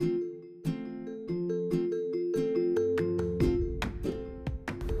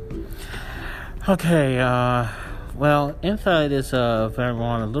Okay, well, inside is very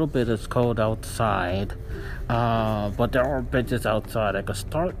warm. A little bit is cold outside, but there are benches outside. I could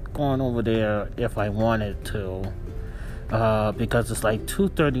start going over there if I wanted to, because it's like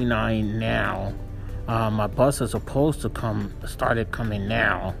 2:39 now. My bus is supposed to started coming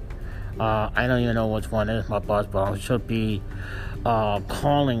now. I don't even know which one is my bus, but I should be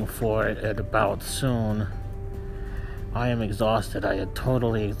calling for it at about soon. I am exhausted. I am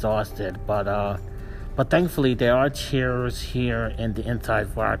totally exhausted. But thankfully there are chairs here in the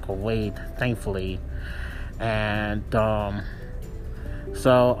inside where I can wait. Thankfully, and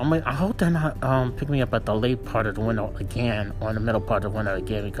so I hope they're not pick me up at the late part of the window again, or in the middle part of the window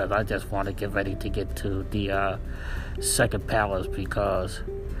again, because I just want to get ready to get to the second palace, because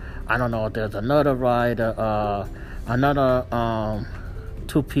I don't know if there's another ride, another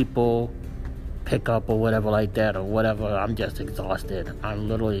two people pick up or whatever like that or whatever. I'm just exhausted. I'm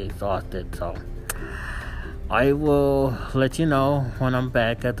literally exhausted. So I will let you know when I'm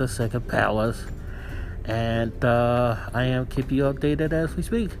back at the second palace, and I am keeping you updated as we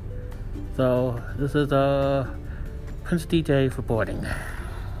speak. So this is Prince DJ reporting.